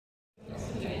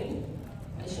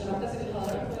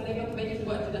دايما في بالي في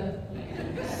الوقت ده.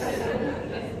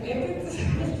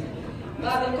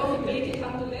 بعد الكوفي بريك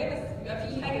الحمد لله، بس بيبقى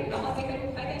في حاجه بيبقى حظي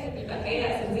حلو في حاجه ان بيبقى الحقيقه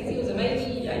اساتذتي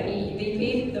وزمايلي يعني they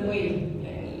paved the way،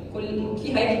 يعني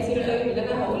في حاجات كتير قوي من اللي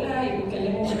انا هقولها يبقوا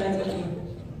يتكلموا عنها فيها.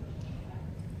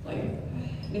 طيب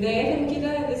بدايه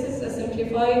كده this is a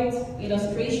simplified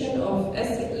illustration of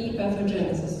SLE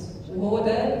pathogenesis، وهو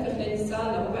ده في خلال الساعه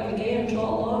الا ربع اللي جايه ان شاء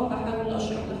الله هحاول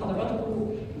اشرح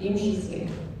لحضراتكم يمشي ازاي.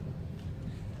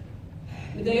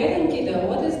 بداية كده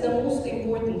what is the most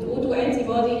important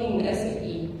autoantibody in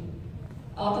SLE؟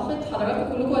 أعتقد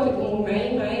حضراتكم كلكم هتبقوا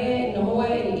معايا إن هو ال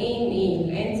ANA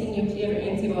الأنتي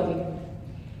نيوكلير أنتيبودي.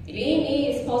 ال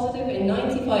ANA is positive in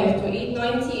 95 to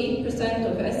 98%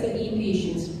 of SLE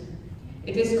patients.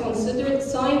 It is considered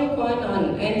sine qua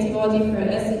non antibody for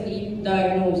SLE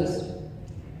diagnosis.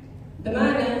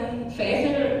 بمعنى في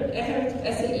آخر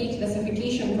SLE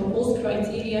classification proposed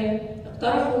criteria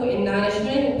اقترحوا ان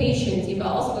علشان البيشنت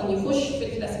يبقى اصلا يخش في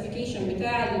الكلاسيفيكيشن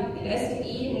بتاع الاس ال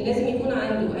اي ان لازم يكون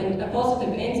عنده a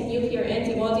positive anti-nuclear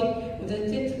antibody with a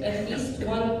tit at least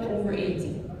 1/80.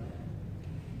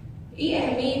 ايه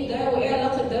اهميه ده وايه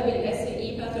علاقه ده بالاس ال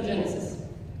اي باثوجينيسيس؟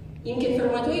 يمكن في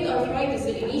الروماتويد ارثرايتس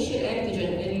الانيشال انتيجين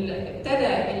اللي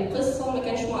ابتدى القصه ما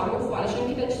كانش معروف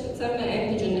وعلشان كده اتسمى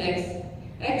انتيجين اكس.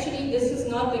 Actually this is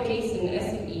not the case in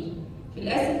SLE. في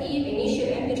الاس ال اي الانيشال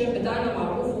انتيجين بتاعنا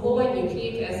معروف وهو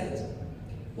النيوكليك اسيد،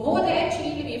 وهو ده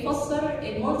اكشلي اللي بيفسر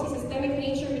المالتي سيستميك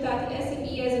نيتشر بتاعت الاس ال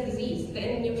اي از ديزيز،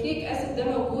 لان النيوكليك اسيد ده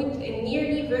موجود in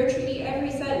nearly virtually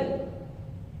every cell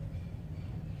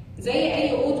زي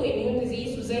اي اوتو اميون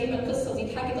ديزيز. وزي ما القصه دي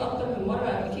اتحكت اكتر من مره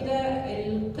قبل كده،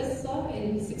 القصه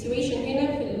السيتويشن هنا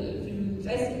في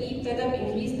الاس ال اي ابتدى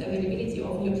بانكريزد افيلابيلتي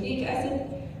اوف نيوكليك اسيد،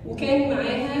 وكان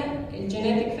معاها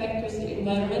الجينيتك فاكتورز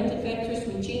الانفايرمنتال فاكتورز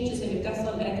والتشينجز اللي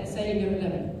بتحصل at cellular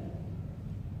level.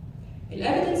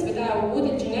 الايفيدنس بتاع وجود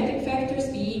الجينيتك فاكتورز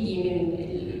بيجي من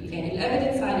يعني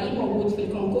الايفيدنس عليه موجود في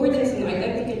الكونكوردنس ان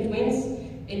ايدنتيكال توينز.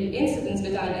 الانسيدنس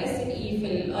بتاع الاس ال اي في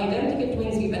الايدنتيكال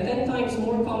توينز بيبقى 10 times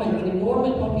more common in the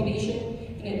normal population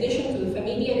in addition to the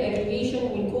familial aggregation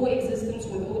and coexistence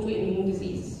with autoimmune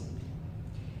disease.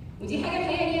 ودي حاجه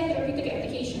الحقيقه ليها ثيرابيوتيك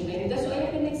ابلكيشن، لان ده سؤال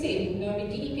احنا بنتسال لما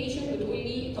بتجيلي بيشنت بتقول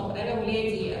لي طب انا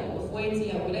ولادي او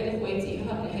اخواتي او ولاد اخواتي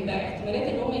هيبقى احتمالات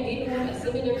ان هم يجي لهم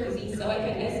سيميلر ديزيز سواء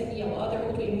كان اس ال اي او اذر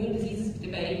اوتو اميون ديزيز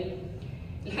بتبقى ايه؟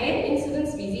 الحقيقه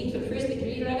الانسيدنس بيزيد في الفيرست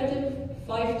ديجري ريلاتيف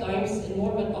 5 times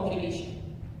النورمال population.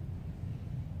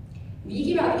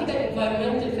 بيجي بعد كده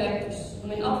الانفايرمنتال فاكتورز،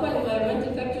 ومن اقوى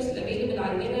الانفايرمنتال فاكتورز اللي افيلبل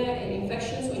عندنا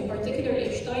الانفكشنز وان بارتيكولار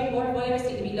الابشتاين بار فيروس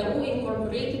اللي بيلاقوه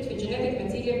انكوربوريتد في الجينيتك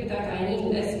ماتيريال بتاعت عيانين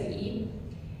الاس ال اي.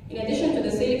 In addition to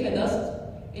the silica dust،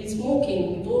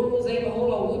 السموكينج دوره زي ما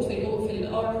هو موجود في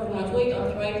الروماتويد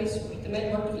ارثرايتس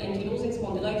واحتمال برضه في الانكيلوزنج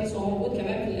سبونديلايتس هو موجود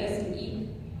كمان في الاس ال اي.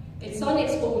 السان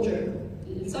اكسبوجر،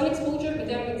 السان اكسبوجر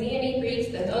بتعمل DNA breaks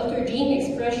that alter gene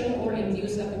expression or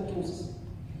induce apoptosis.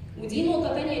 ودي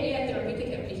نقطة تانية ليها therapeutic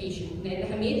application،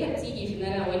 لأن أهميتها بتيجي في إن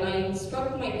أنا when I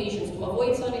instruct my patients to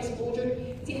avoid sun exposure،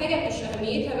 دي حاجة مش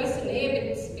أهميتها بس إن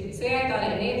هي بتساعد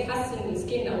على إن هي تحسن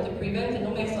السكين أو prevent إن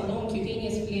هم يحصل لهم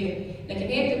cutaneous flare، لكن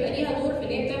هي بتبقى ليها دور في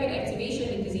إن هي بتعمل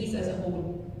activation للديزيز as a whole.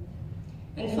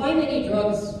 And finally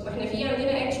drugs، وإحنا في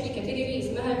عندنا actually category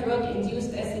اسمها drug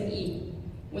induced SLE،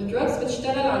 والدراجز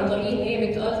بتشتغل عن طريق إن هي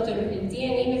بتالتر ال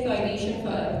DNA methylation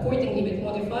فaccordingly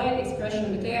بتموديفاي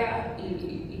الإكسبريشن بتاع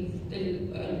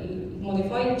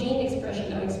modified gene expression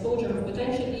or exposure of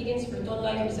potential ligands for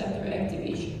toll-like receptor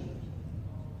activation.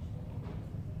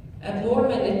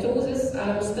 Abnormal netosis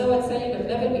على مستوى السيلولر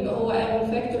ليفل بيبقى هو أول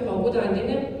فاكتور موجود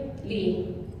عندنا. ليه؟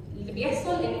 اللي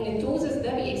بيحصل إن النتوزس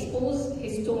ده بيكسبوز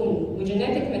هيستون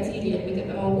وجينيتك ماتيريال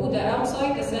بتبقى موجودة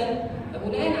outside the cell،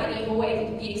 فبناء عليه هو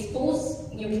بيكسبوز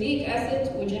nucleic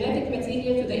acid وجينيتك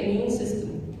ماتيريال to the immune system.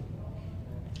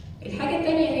 الحاجة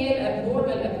الثانية هي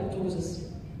الابنورمال ابوبتوزس.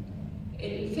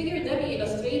 الفيجر ده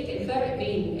بيلستريت الفرق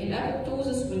بين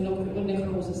الابوبتوزس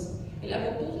والنكروزس.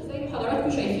 الابوبتوزس زي ما حضراتكم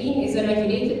شايفين is a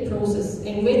regulated process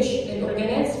in which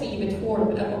الاورجانيلز فيه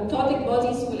بتفورم apoptotic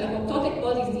bodies، والapoptotic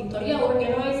bodies دي بطريقة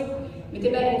organized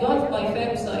بتبقى engulfed by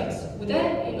phagocytes، وده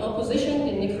in opposition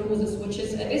للنكروزس which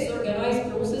is a disorganized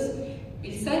process.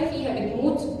 السيل فيها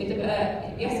بتموت، بتبقى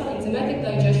بيحصل enzymatic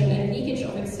digestion and leakage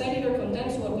of its cellular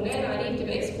contents، وبناء عليه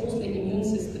بتبقى exposed للimmune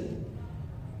system.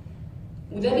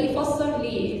 وده بيفسر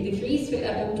ليه الديكريس في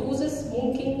الابوبتوزس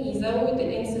ممكن يزود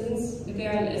الانسيدنس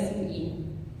بتاع الاس ال اي.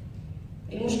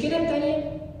 المشكله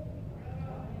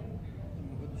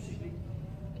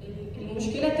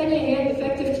الثانيه هي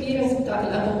الديفكتيف كليرنس بتاعت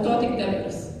الابوبتوتيك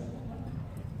دبرس.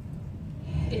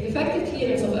 الديفكتيف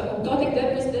كليرنس اوف ابوبتوتيك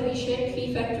دبرس ده بيشارك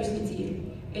فيه فاكتورز كتير،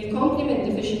 الكومبلمنت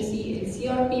ديفيشنسي، السي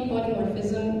ار بي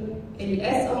بوليمورفيزم، ال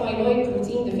S amyloid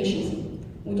protein deficiency،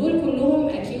 ودول كلهم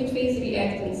acute phase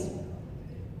reactants.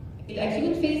 ال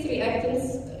acute phase reactants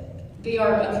they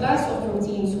are a class of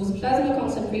proteins whose plasma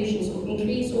concentrations will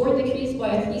increase or decrease by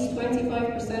at least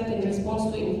 25% in response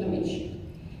to inflammation.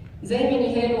 زي ما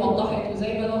نهال وضحت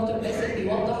وزي ما دكتور باسل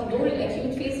بيوضح، دور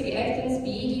الاكيوت فيز رياكتنس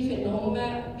بيجي في ان هم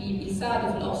بيساعدوا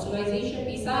في الاوكسونايزيشن،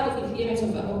 بيساعدوا في الكليرنس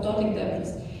اوف ابوبتوتيك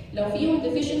ديبريز. لو فيهم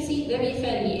ديفيشنسي ده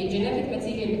بيخلي الجينيتك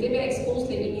ماتيريال بتبقى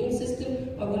اكسبوز للاميون سيستم،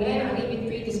 وبناء عليه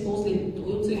بتبريديسبوز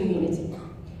للاوتو اميونيتي.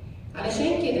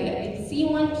 علشان كده ال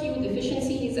C1q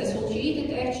deficiency is associated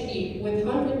actually with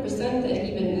 100%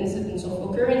 تقريبا incidence of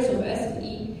occurrence of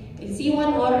SLE. ال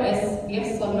C1RS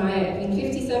بيحصل معاه in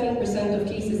 57%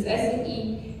 of cases SLE.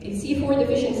 ال C4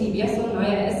 deficiency بيحصل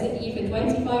معاه SLE في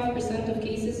 25% of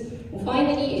cases.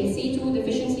 وfinally ال C2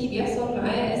 deficiency بيحصل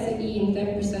معاه SLE in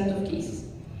 10% of cases.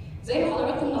 زي ما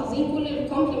حضراتكم ملاحظين كل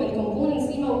الكومبلمنت كومبوننتس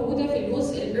دي موجوده في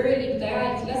الجزء الايرلي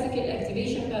بتاع الكلاسيكال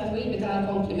اكتيفيشن باثوي بتاع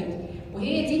الكومبلمنت،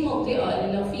 وهي دي المنطقه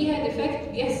اللي لو فيها ديفكت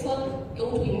بيحصل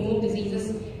اوتو اميون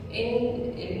ديزيزز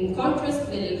ان كونتراست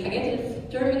للحاجات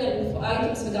التيرمينال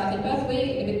ايتمز بتاعت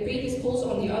الباثوي اللي بتبريديسبوز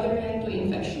اون ذا اذر هاند تو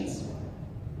انفكشنز.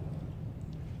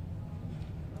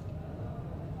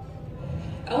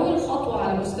 اول خطوه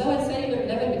على مستوى السيلولر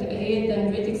ليفل بتبقى هي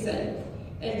الدندريتك سيل.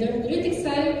 The dendritic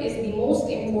cell is the most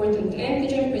important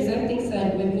antigen-presenting cell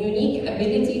with unique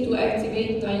ability to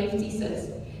activate naive T cells.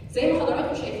 زي ما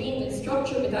حضراتكم شايفين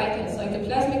الستراكشر بتاعتها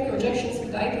السيتوبلازميك بروجكشنز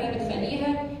بتاعتها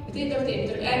بتخليها بتقدر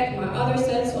تinteract مع other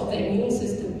cells of the immune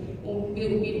system،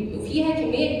 وفيها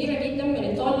كمية كبيرة جدا من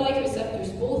التول-like receptors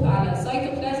both على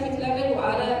cytoplasmic level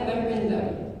وعلى membrane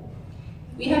level.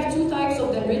 We have two types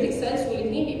of dendritic cells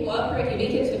والاثنين بيبقوا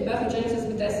upregulated في الباثوجينيسيس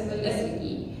بتاع ال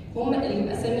SLE. هم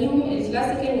اللي اساميهم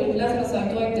الكلاسيكال والبلازما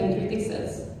سايتويد دندريتك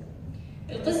سيلز.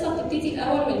 القصه بتبتدي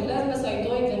الاول من البلازما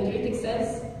سايتويد دندريتك سيلز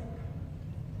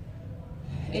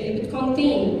اللي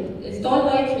بتكونتين التول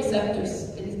لايك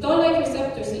ريسبتورز. التول لايك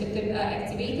ريسبتورز اللي بتبقى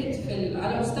اكتيفيتد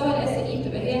على مستوى الاس اي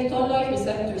بتبقى هي التول لايك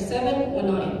ريسبتور 7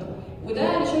 و9، وده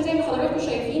علشان زي ما حضراتكم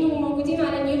شايفين هم موجودين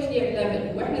على النيوكليير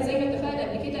ليفل، واحنا زي ما اتفقنا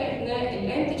قبل كده احنا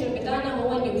الانتيجين بتاعنا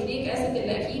هو النيوكليك اسيد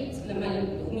اللي اكيد لما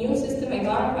الاميون سيستم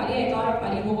هيتعرف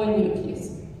عليه هو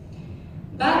النيوكليوس.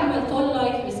 بعد ما التول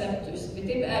لايك ريسبتورز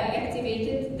بتبقى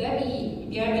اكتيفيتد ده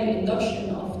بيعمل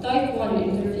اندكشن اوف تايب 1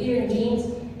 انترفيرين جينز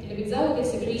اللي بتزود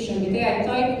السكريشن بتاع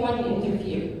تايب 1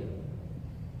 انترفيرين.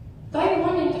 تايب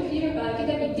 1 انترفيرين بعد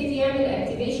كده بيبتدي يعمل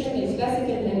اكتيفيشن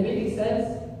للكلاسيكال دندريتك سيلز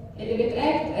اللي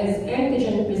بتاكت as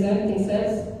antigen presenting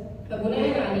cells،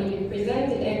 فبناء عليه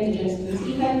بتبريزنت الانتيجنز to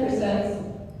T helper cells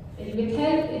اللي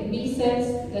بتهلب ال B cells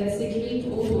that secrete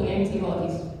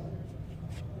autoantibodies.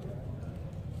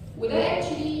 وده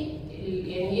actually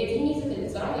يعني هي دي ميزه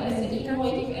الصراحه الاس اي ان هو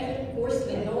يجي في اخر الكورس،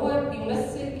 لان هو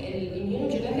بيمثل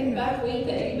الاميونوجينيتك باثوي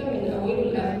تقريبا من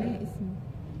اوله لاخره.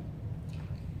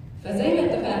 فزي ما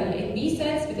اتفقنا البي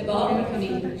سيلز بتبقى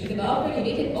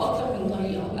upregulated باكثر من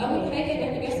طريقه. اول حاجه ان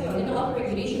احنا بيحصل عندنا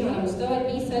upregulation على مستوى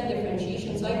البي سيل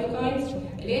ديفرنشيشن سايتوكاينز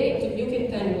اللي هي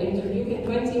الانترليوكين 10 والانترليوكين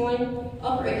 21،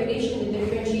 upregulation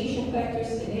للديفرنشيشن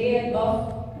فاكتورز اللي هي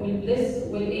الباف والبليس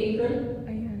والابريل.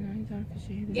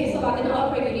 بيحصل عندنا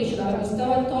upregulation على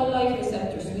مستوى التول لايك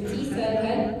ريسبتورز والتي سيل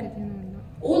هيلب.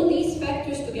 All these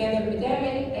factors together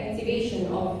بتعمل activation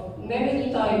of memory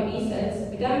type B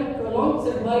cells، بتعمل prolonged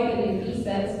survival لل B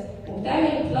cells، وبتعمل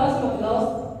plasma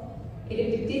blast اللي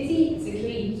بتبتدي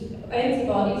secrete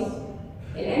antibodies.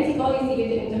 الانتيبوديز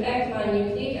دي بتinteract مع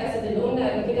النيوكليك اسيد اللي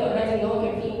قلنا قبل كده already ان هو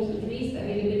كان فيه increased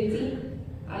availability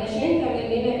علشان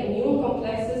تعمل لنا immune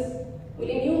complexes،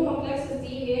 والimmune complexes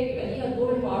دي هي بيبقى ليها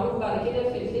الدور المعروف بعد كده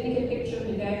في الكلينيكال بيكتشر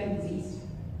بتاعت الديزيز.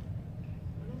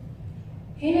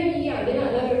 هنا بيجي عندنا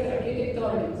another therapeutic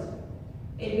target.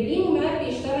 البليموماب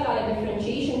بيشتغل على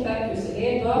differentiation factors اللي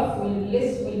هي الداف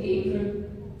والبليس والابريل.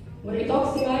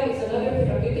 والريتوكسيماب is another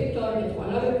therapeutic target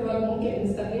وanother drug ممكن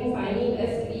نستخدمه في عيانين الاس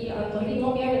اي عن طريق ان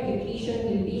هو بيعمل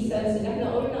depletion للبي سيلز اللي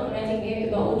احنا قلنا already ان هي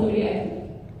بتبقى اوتو رياكتيف.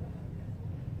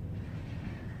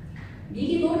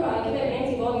 بيجي دور بعد كده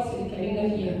الانتي بوديز اللي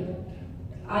اتكلمنا فيها.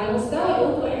 على مستوى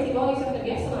الاوتو انتي بوديز احنا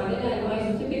بيحصل عندنا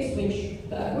الايزوتوبيك سويتش،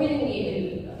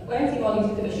 فاكوردنجلي الانتيبوديز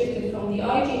بتبقى shifted from the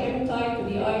IgM type to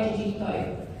the IgG type.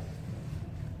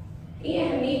 ايه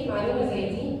اهميه معلومه زي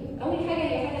دي؟ اول حاجه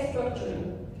هي حاجه structural.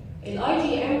 ال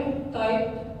IgM type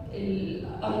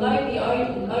unlike the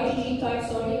IgG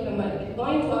type لما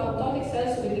bind to apoptotic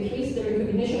cells will decrease the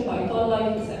recognition by toll-like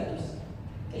receptors.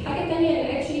 الحاجه الثانيه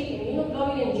ان actually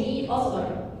immunoglobulin G اصغر،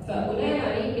 فبناء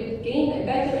عليه بتgain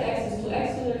better access to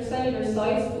extracellular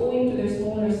sites owing to their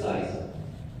smaller size.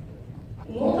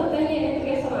 النقطة الثانية إن إحنا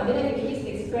بيحصل عندنا decreased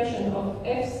expression of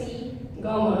FC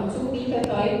gamma 2 beta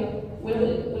type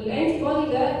والانتي بودي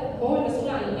ده هو المسؤول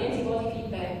عن الانتي بودي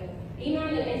فيدباك. ايه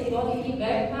معنى الانتي بودي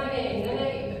فيدباك؟ معنى ان انا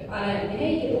على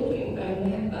نهايه الاوتو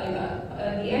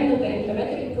the end of the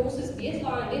inflammatory process بيطلع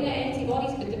عندنا انتي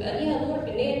بوديز بتبقى ليها دور في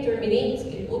ان هي terminate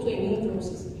الاوتو اميون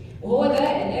بروسيس، وهو ده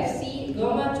الاف سي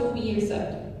جاما 2 بي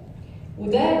ريسبتور.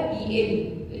 وده بيقل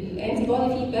الانتي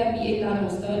بودي فيدباك بيقل على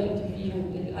مستوى الانترفيرون،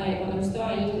 على مستوى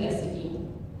عيين الاس ال اي.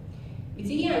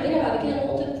 بتيجي عندنا بعد كده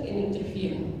نقطه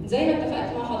الانترفيرون. زي ما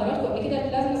اتفقت مع حضراتكم قبل كده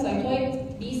البلازما سايتويد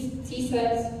تي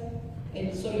سيلز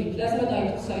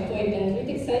البلازما سايتويد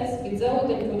دندريتك سيلز بتزود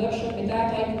البرودكشن بتاع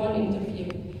تايب 1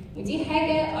 انترفيرون، ودي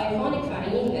حاجه ايكونيك في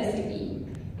عيين الاس ال اي.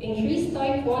 Increased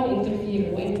type 1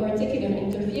 interferon, in particular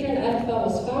interferon alpha,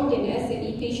 was found in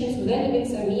SLE patients وده اللي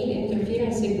بنسميه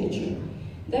interferon signature.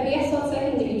 ده بيحصل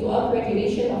secondary to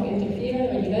upregulation of interferon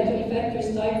regulatory factors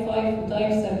type 5 و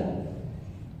type 7.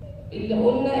 اللي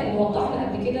وضحنا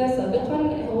قبل كده سابقا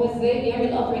هو ازاي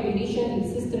بيعمل upregulation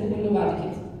للسيستم كله بعد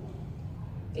كده.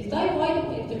 التايب 1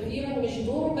 interferon مش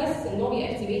دور بس ان هو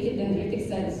بيأكتيفيت الدندريتك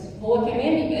سيلز، هو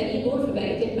كمان بيبقى ليه دور في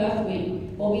بقيه الباث واي.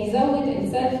 هو بيزود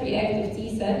السيلف رياكتيف تي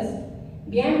سيلز،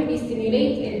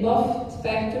 بيستيموليت الباف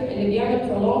فاكتور اللي بيعمل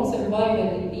prolonged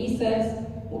survival للبي سيلز،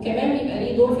 وكمان بيبقى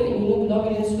ليه دور في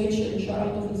الاميونوجلوبولين سويتش اللي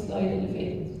شرحته في السلايد اللي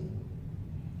فاتت.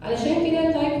 علشان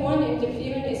كده type 1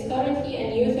 interferon is currently a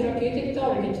new therapeutic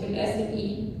target في الاس ال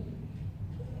اي.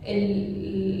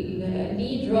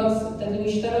 ليه دراجز ابتدوا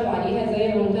يشتغلوا عليها زي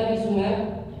الرونتاليزوماب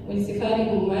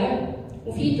والسيفاليزوماب،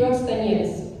 وفي دراجز تانية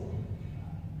لسه.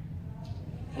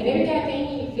 هنرجع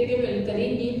تاني للفيجر اللي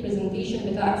ابتديت بيه البرزنتيشن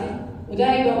بتاعتي، وده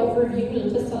هيبقى اوفر فيو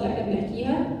للقصه اللي احنا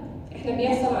بنحكيها. احنا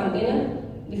بيحصل عندنا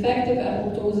defective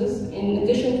apoptosis in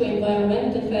addition to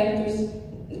environmental factors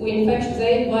وinfection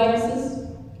زي الفيروسز،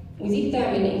 ودي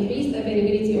بتعمل increased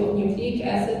availability of nucleic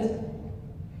acid.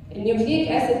 النيوكليك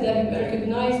اسيد ده بيبقى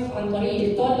recognized عن طريق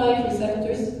التول لايف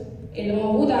ريسبتورز اللي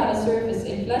موجوده على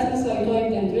سيرفيس البلازما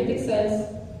سايتويد دندريتك سيلز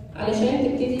علشان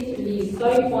تبتدي تريليز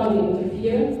تايب 1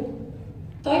 انترفيرون.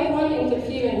 تايب 1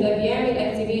 انترفيرون ده بيعمل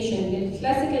اكتيفيشن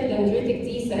للكلاسيكال دندريتك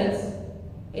تي سيلز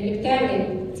اللي بتعمل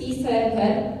تي سيل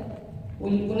هيل،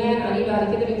 واللي بناء عليه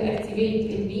بعد كده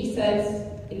بتاكتيفيت البي سيلز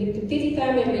اللي بتبتدي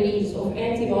تعمل ريليز اوف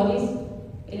انتي بوديز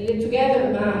اللي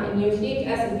توجذر مع النيوكليك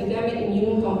اسيد بتعمل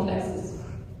اميون كومبلكسز.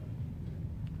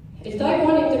 التايب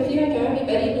 1 انترفيرون كمان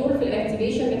بيبقى ليه دور في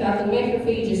الاكتيفيشن بتاعت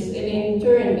الماكروفيجز اللي ان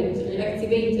تيرن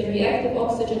بتاكتيفيت الرياكتيف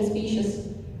اوكسجين سبيشيز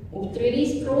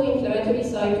وبتريليس برو انفلاماتوري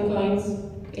سايتوكاينز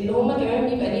اللي هما كمان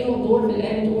بيبقى ليهم دور في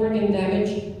الاند اورجن دامج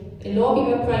اللي هو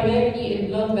بيبقى برايمرلي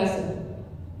البلاد فيسل.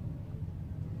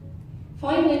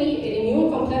 فاينلي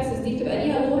الاميون كومبلكسز دي بتبقى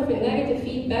ليها دور في النيجاتيف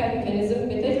فيدباك ميكانيزم،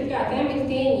 بترجع تعمل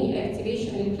تاني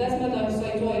اكتيفيشن للبلازما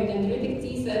دايسايتويد دندريتك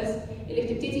تي سيلز اللي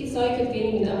بتبتدي تسايكل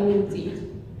تاني من اول وجديد.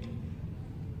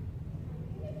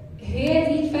 هي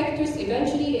دي الفاكتورز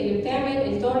ايفنشولي اللي بتعمل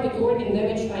التارجت اورجن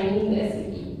دامج في عينين الاس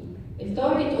ال اي.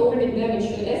 التارجت اورجن دامج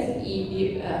في الاس ال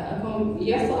اي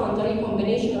بيحصل عن طريق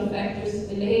كومبينيشن اوف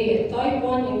فاكتورز اللي هي التايب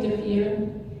 1 انترفيرون،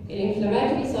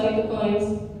 الانفلاماتوري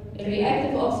سايتوكاينز،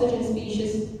 الرياكتيف اوكسجين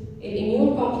سبيشيز،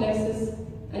 الاميون كومبلكسز،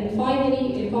 and finally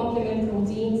الكومبلمنت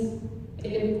بروتينز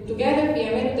اللي together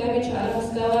بيعملوا دامج على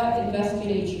مستوى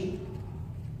الفاسكوليتشر.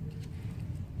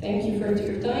 Thank you for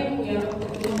your time. ويا رب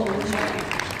تكونوا طولتوا.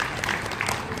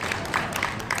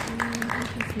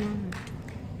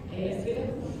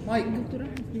 مايك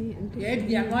يا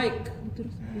ابني يا مايك. دكتور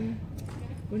صحيح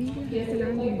قولي لي الحاجات اللي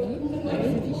عندك دي، بس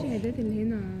في شهادات اللي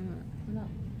هنا. لا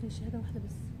في شهاده واحده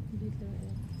بس. بس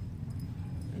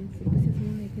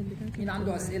اسمها هي كانت بتاعتي. مين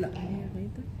عنده اسئله؟ هي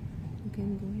غايته وكان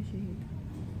جواها شهاده.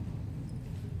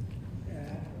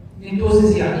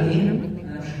 الدوزز يعني ايه؟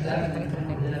 انا مش متاكد ان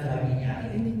احنا كلنا فاهمين يعني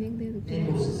ايه. اللي هناك ده يا دكتور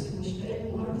الدوزز مش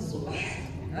النهارده الصبح.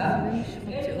 ها؟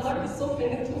 النهارده الصبح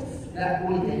النتوزس. لا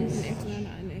قولي تاني. الاخر.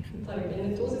 طيب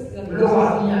النتوزس ده كلكم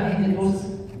عارفين يعني ايه الدوزز؟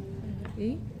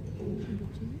 ايه؟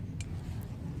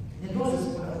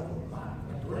 الدوزز ما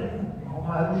هو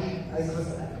ما قالوش اي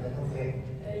قصه كده.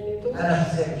 انا مش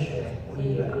فاهم. قولي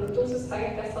لي بقى. النتوزس حاجه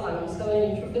بتحصل على مستوى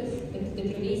النيوتروفيلز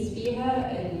بتريليز فيها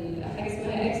حاجه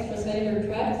اسمها اكسترا سيلولر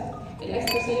ترابس.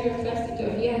 الاكسترا سيلولر ترابس دي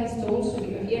بتبقى فيها هيستونز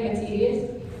وبيبقى فيها ماتيريالز.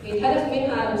 الهدف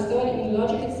منها على مستوى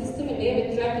الاميونولوجيكال سيستم ان هي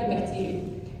بتتراك البكتيريا.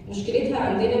 مشكلتها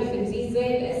عندنا في الديزيز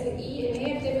زي الاس اي ان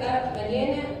هي بتبقى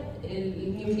مليانه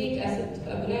النيوكليك اسيد،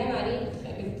 فبناء عليه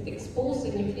بتكسبوز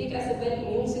النيوكليك اسيد ده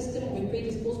للاميون سيستم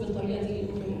وبتبريديسبوز بالطريقه دي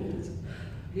للاوتوميونيتي.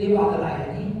 ليه بعض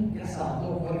العيانين يحصل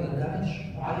عندهم اورجن دامج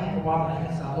معين وبعض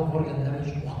العيانين يحصل عندهم اورجن دامج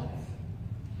مختلف.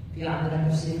 في عندنا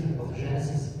نفسي في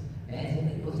الباثوجينيسيس، يعني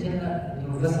قلت لنا ان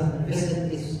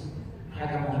الفيسل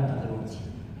حاجه مهمه دلوقتي.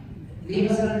 ليه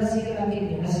مثلا الناس يجي لها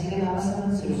كدني وناس يجي لها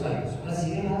مثلا سيروسايتس وناس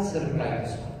يجي لها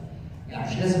سيربرايتس؟ يعني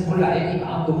مش لازم كل عيان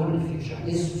يبقى عنده كل الفيوتشر،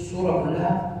 دي الصوره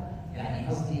كلها يعني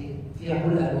قصدي فيها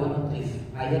كل الوان الطيف.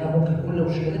 عيانه ممكن كل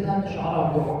مشكلتها ان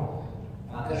شعرها بيقع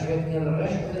وعندها شويه ميل الرش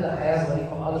وكده حياه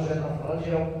ظريفه وعندها شويه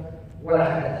انفراجيا ولا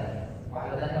حاجه ثانيه.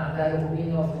 واحده ثانيه عندها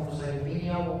لوبينيا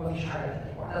وفوسايتوبينيا ومفيش حاجه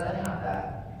ثانيه. واحده ثانيه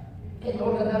عندها انت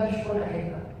قلت ده مش كل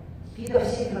حته. في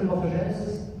تفسير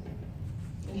للباثوجينيسيس؟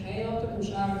 الحقيقه يا دكتور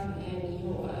مش عارف يعني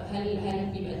هو هل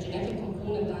بيبقى الجيناتيك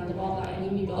كومبوننت عند بعض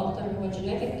العيانين بيبقى اكتر. هو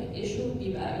الجيناتيك ايشو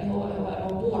بيبقى هو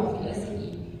موضوع في الاس ال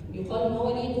اي، بيقال ان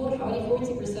هو ليه دور حوالي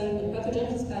 40% من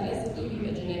الباثوجينيسيس بتاع الاس ال اي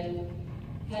بيبقى جيناتيك.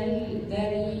 هل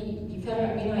ده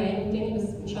بيفرق بين عيان والتاني؟ بس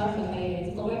مش عارفه الحقيقه،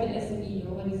 دي طبيعه الاس ال اي،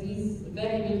 هو ديزيز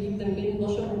فاريبل جدا بين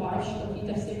البشر وما بعرفش لو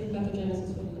في تفسير للباثوجينيسيس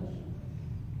ولا لا.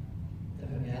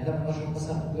 تمام، يعني ده مش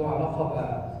مثلا له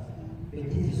علاقه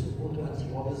بالديزيز اوتو انتي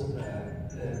بوديز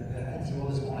انتي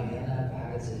بوديز معينه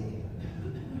بحاجات زي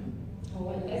كده.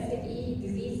 هو الاس ال اي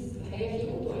ديزيز الحقيقه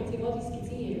فيه اوتو انتي بوديز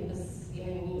كتير، بس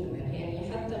يعني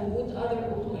حتى وجود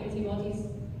اذر اوتو انتي بوديز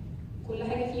كل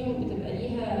حاجه فيهم بتبقى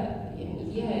ليها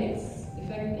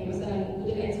افكت. يعني مثلا وجود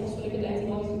الانتي فوسفوليبيد انتي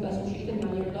بوديز بيبقى اسوشيتد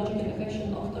مع نيورولوجيكال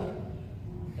افكشن اكتر.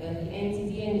 الانتي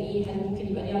دي ان اي هل ممكن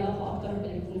يبقى ليه علاقه اكتر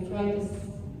بالنفرايتس؟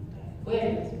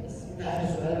 وارد. بس اخر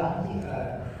سؤال عندي في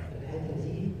الحته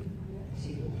دي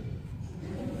سيبه.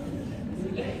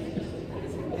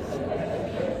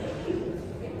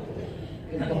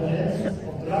 الباثوجينيسيس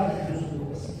قدرات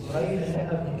الاسلوب بس قريب ان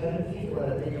احنا بنتكلم فيه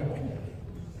ولا الدنيا مختلفه؟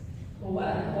 هو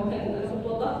كان انا كنت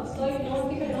وضحت سلايد ان هو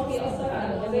فكره ان هو بيأثر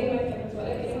على هو زي ما كنت بقول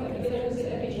قبل كده الجزء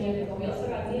الابيجينيتيك، هو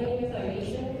بيأثر على الدي ان اي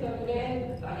ميثايليشن،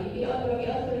 فبناء عليه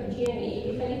بيأثر الدي ان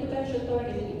اي بيخليه بوتنشال تارجت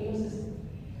للاميون سيستم.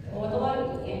 هو طبعا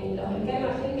يعني لو هنتكلم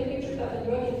عن الكلينيكال بيكتشر بتاعت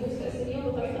الدراج اندوس اس ال اي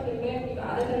بطريقه ما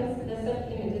بيبقى عاده ده سيلف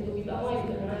ليميتد وبيبقى مايلد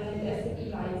عن الاس ال اي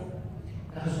العادي.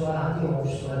 اخر سؤال عندي هو مش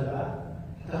سؤال بقى،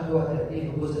 هتاخد وقت قد ايه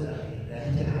في الجزء الاخير؟ لان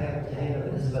انت الحياه كنت هايله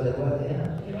بالنسبه للوقت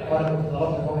هنا، وانا كنت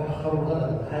طلبت ان هم ياخروا الغدا،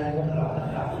 هل ممكن لو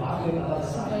هنرجع في معاكم يبقى 3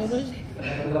 ساعات؟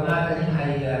 لكن الجماعه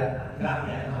التانيين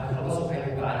يعني هيخلصوا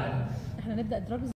هيبقوا جعانين. احنا نبدا دراجز